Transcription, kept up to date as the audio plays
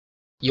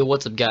Yo,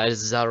 what's up guys,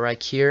 this is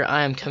Alric here.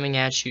 I am coming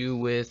at you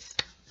with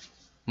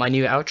my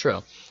new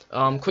outro.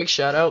 Quick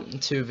shout out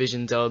to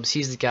ViSion.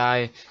 He's the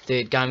guy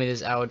that got me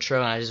this outro,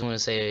 and I just want to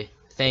say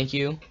thank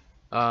you.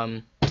 I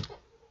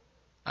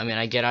mean,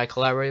 I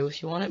collaborated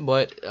with you on it,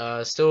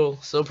 but still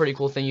a pretty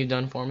cool thing you've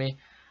done for me.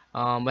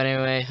 But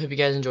anyway, hope you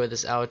guys enjoyed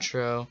this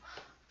outro.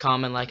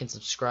 Comment, like, and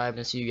subscribe,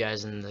 and see you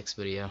guys in the next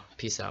video.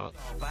 Peace out.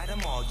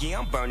 Yeah,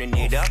 I'm burning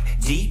it up.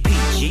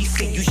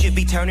 DPGC, you should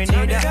be turning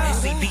it up.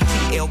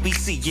 CBT,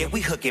 LBC, yeah,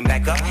 we hooking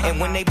back up. And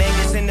when they bang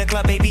us in the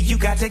club, baby, you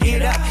got to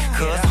get up.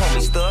 Cause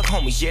homies, thug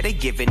homies, yeah, they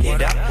giving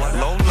it up.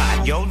 Low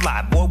lie, yo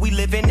lie, boy, we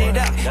living it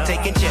up.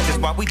 Taking chances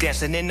while we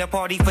dancing in the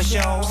party for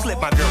show. Slip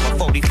my girl a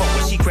 44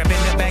 when she crept in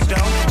the back door.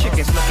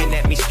 Chickens looking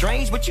at me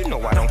strange, but you know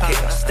I don't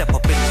care. Step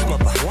up in the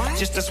smother,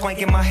 just a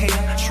swank in my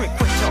hair. Trick,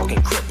 quick talking,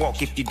 crip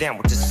walk if you down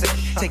with the set.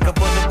 Take a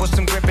bullet with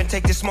some grip and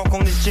take the smoke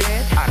on this jet.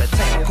 Out of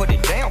town, put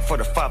it down for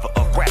the father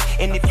of rap.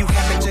 And if you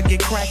happen to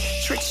get cracked,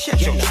 trick,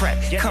 shut your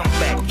trap. Come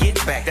back, get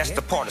back, that's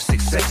the part of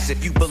success.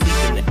 If you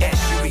believe in the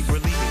S, you be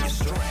relieving yourself.